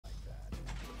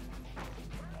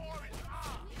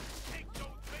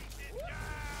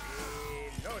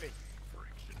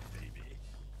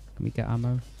Can we get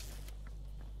ammo?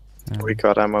 We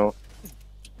got ammo.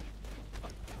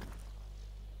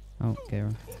 Oh,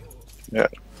 Kira. Yeah,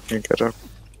 you get up.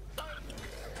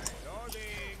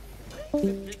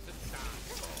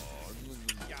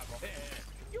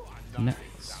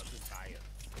 Next.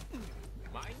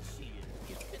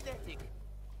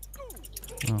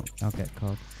 Oh, I'll get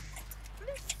cog.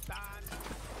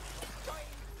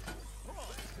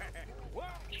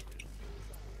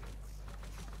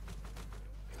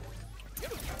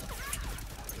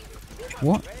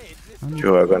 What?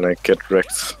 You are gonna get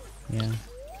wrecked. Yeah.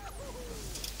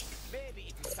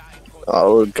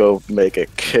 I'll go make a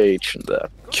cage in that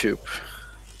cube.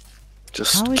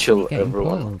 Just How is kill he getting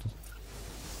everyone. pulled?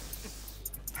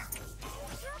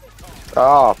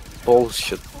 Ah,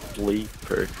 bullshit,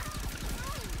 bleeper.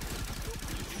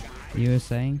 You were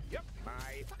saying?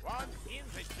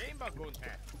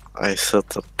 I said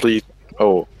the bleed.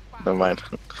 Oh, never mind.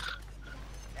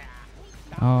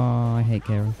 Oh, I hate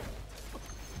Kira.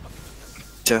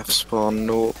 Death spawn,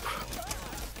 nope.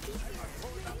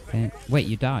 Okay. Wait,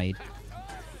 you died?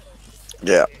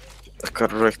 Yeah, I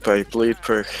got wrecked by bleed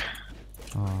perk.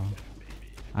 Oh.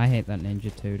 I hate that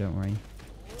ninja too, don't worry.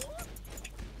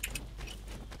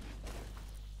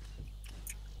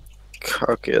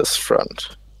 Cocky as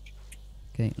front.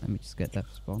 Okay, let me just get death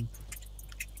spawn.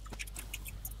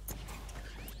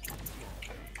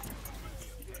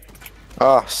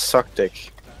 Ah, suck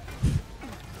dick.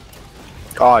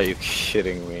 Are you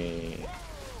kidding me?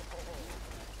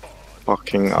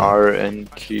 Fucking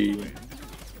RNG.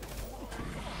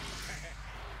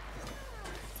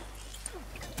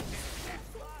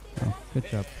 Oh, good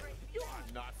job.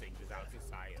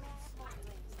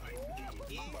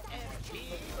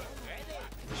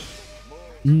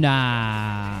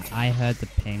 Nah, I heard the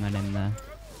ping on him there.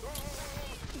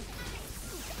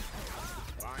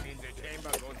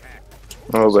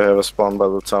 Oh, they have a spawn by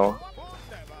the tower.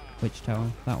 Which tower?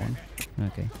 That one?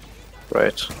 Okay.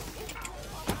 Right.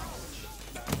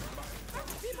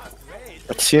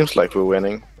 It seems like we're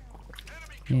winning.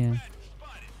 Yeah.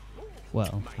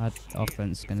 Well, our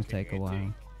offense is gonna take a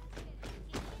while.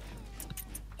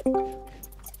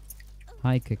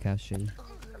 Hi, Kakashi.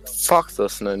 Fuck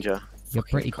this ninja. You're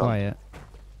Fucking pretty cunt. quiet.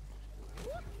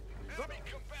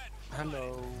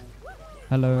 Hello.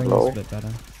 Hello, Hello. that's a bit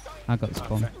better. I got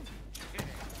spawn.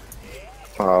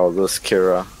 Wow, this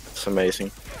Kira is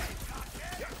amazing.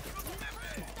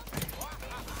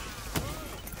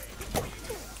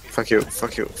 Fuck you,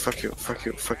 fuck you, fuck you, fuck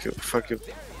you, fuck you, fuck you.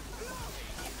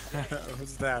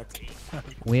 Who's that?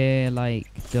 We're like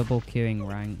double queuing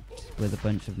ranked with a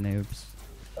bunch of noobs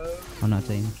on our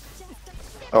team.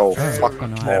 Oh, Very fuck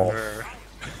on, off. clever.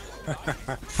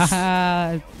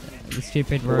 Haha! The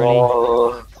stupid Rory.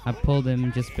 Lol. I pulled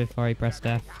him just before he pressed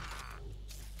F.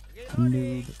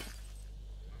 Noob.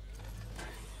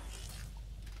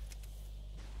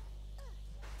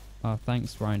 Oh,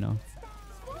 thanks, Rhino.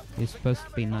 You're supposed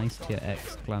to be nice to your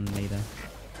ex-clan leader.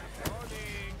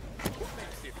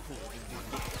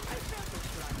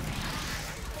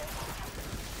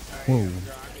 Whoa.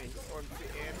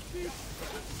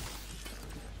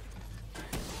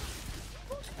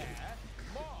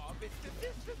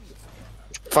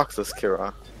 Fuck this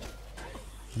Kira.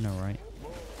 I know, right?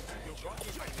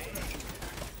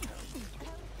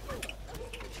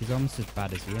 She's almost as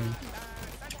bad as you.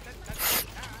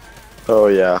 Oh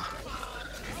yeah.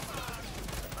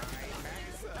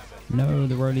 No,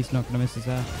 the Rolly's not gonna miss his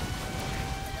air.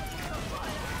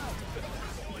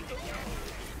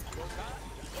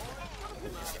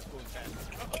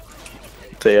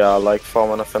 They are like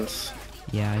forming a fence.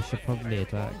 Yeah, I should probably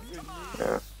attack.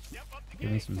 Yeah.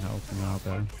 Give me some health and then I'll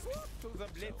go.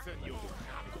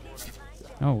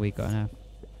 Oh, we got an F.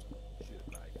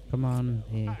 Come on,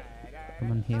 here.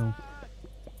 Come on, heal.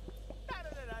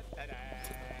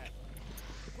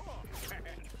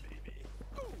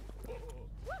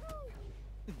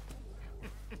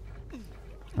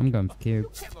 I'm going for cube.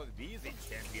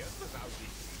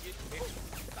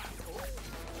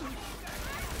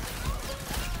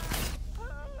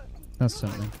 That's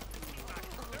something.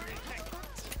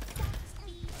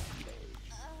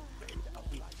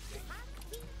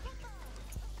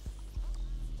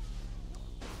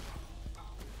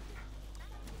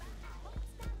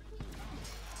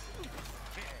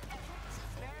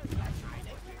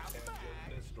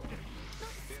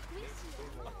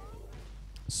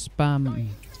 Spam.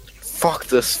 Fuck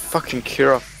this fucking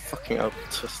Kira, fucking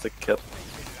autistic kid.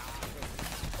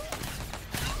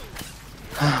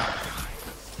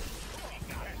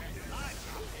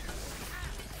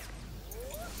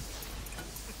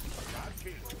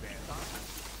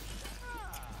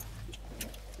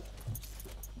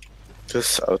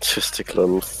 This autistic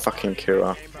little fucking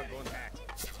Kira.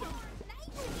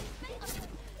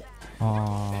 Oh,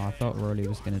 I thought Rolly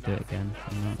was gonna do it again.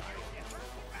 I'm not.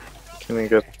 Can we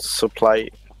get supply?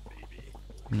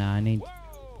 Nah, I need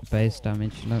base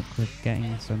damage. Look, we're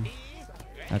getting some.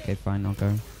 Okay, fine, I'll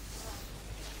go.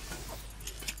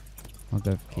 I'll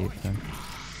go for cube then.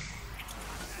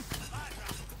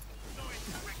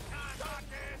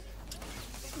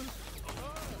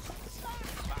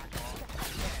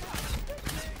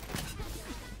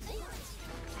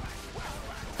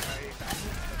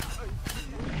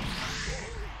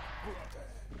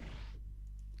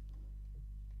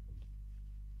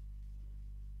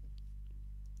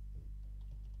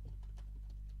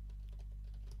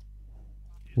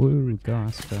 Woo,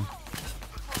 Gaster.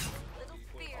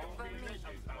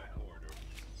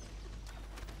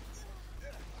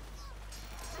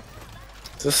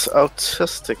 This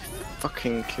autistic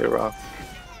fucking Kira.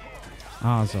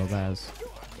 Ours or theirs?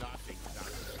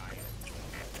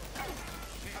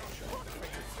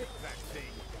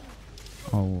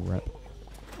 Oh, rip.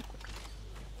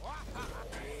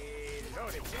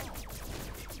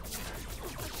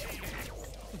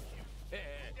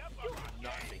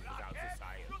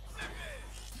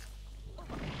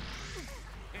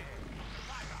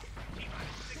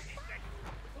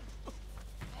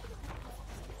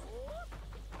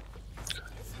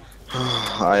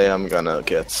 I am gonna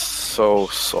get so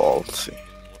salty.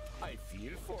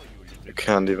 You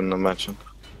can't even imagine.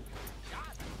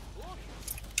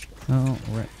 Oh,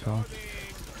 rip, God.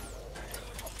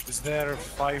 Is there a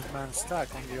 5-man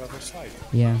stack on the other side?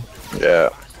 Yeah. Yeah.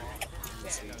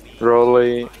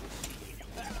 Rolly.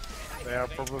 They are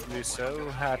probably so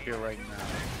happy right now.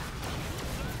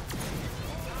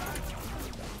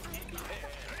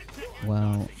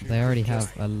 Well, they already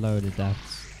have a load of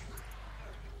deaths.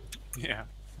 Yeah.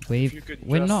 We're just-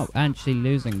 not actually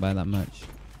losing by that much.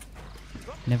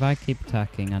 And if I keep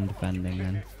attacking and defending,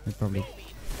 then we probably.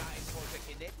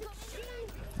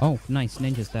 Oh, nice!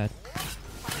 Ninja's dead.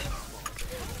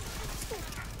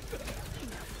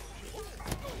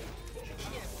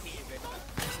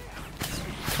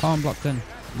 Oh, I'm blocked in.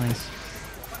 Nice.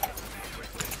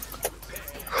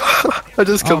 I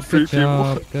just Oh, killed 3 good people.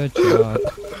 job. Good job.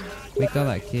 We got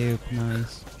that cube.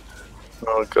 Nice.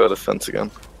 Oh, go defense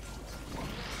again.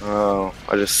 Oh,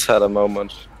 I just had a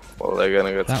moment. Well, they're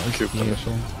gonna get That was cube damage.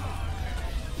 beautiful.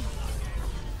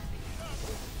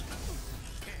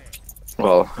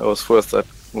 Well, it was worth that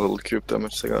little cube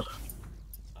damage they got.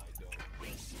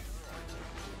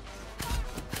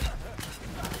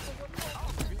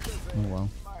 Oh well.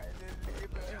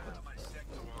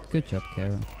 Good job,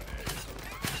 Kara.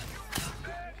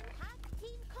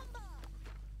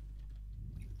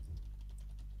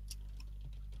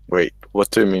 Wait, what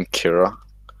do you mean, Kira?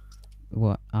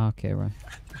 What? Ah, Kara.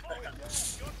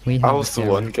 We have I was the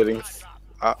Kara. one getting.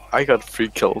 I got 3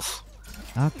 kills.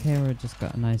 Our Kara just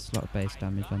got a nice lot of base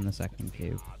damage on the second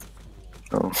cube.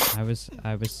 Oh. I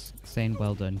was saying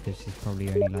well done because she's probably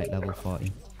only like level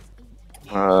 40.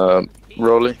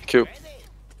 Rolly, cube.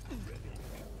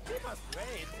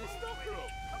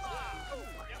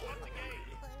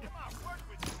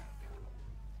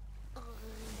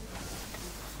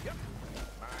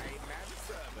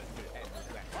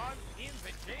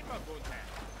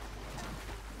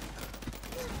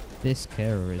 This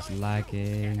Kara is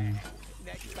lagging.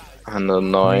 And We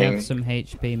annoying. have some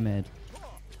HP mid.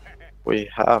 We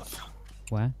have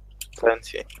Where?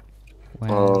 plenty.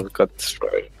 Where? Oh, we got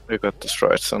destroyed. We got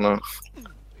destroyed, so no.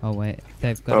 Oh wait,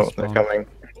 they've got Oh, a they're spawn. coming.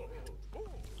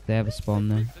 They have a spawn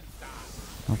there.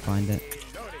 I'll find it.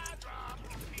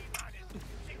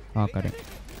 Oh, got it.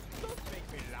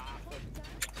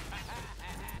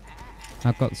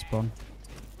 I've got the spawn.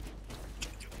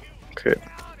 Okay.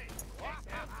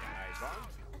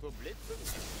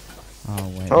 Oh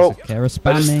wait, Oh, there's a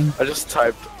Kara spamming. I just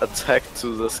typed attack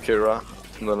to this Kira,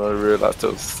 and then I realized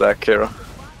it was that Kira.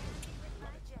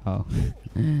 Oh.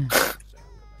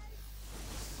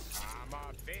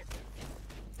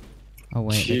 Oh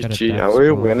wait, they got a GG, death are we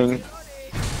spawn. winning?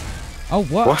 Oh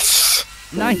what? What?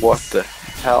 Nice. What the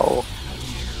hell?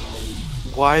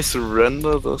 Why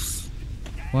surrender this?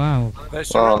 Wow. They Well,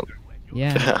 surrender.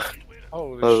 Yeah. yeah,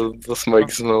 Holy shit. this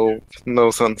makes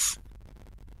no sense.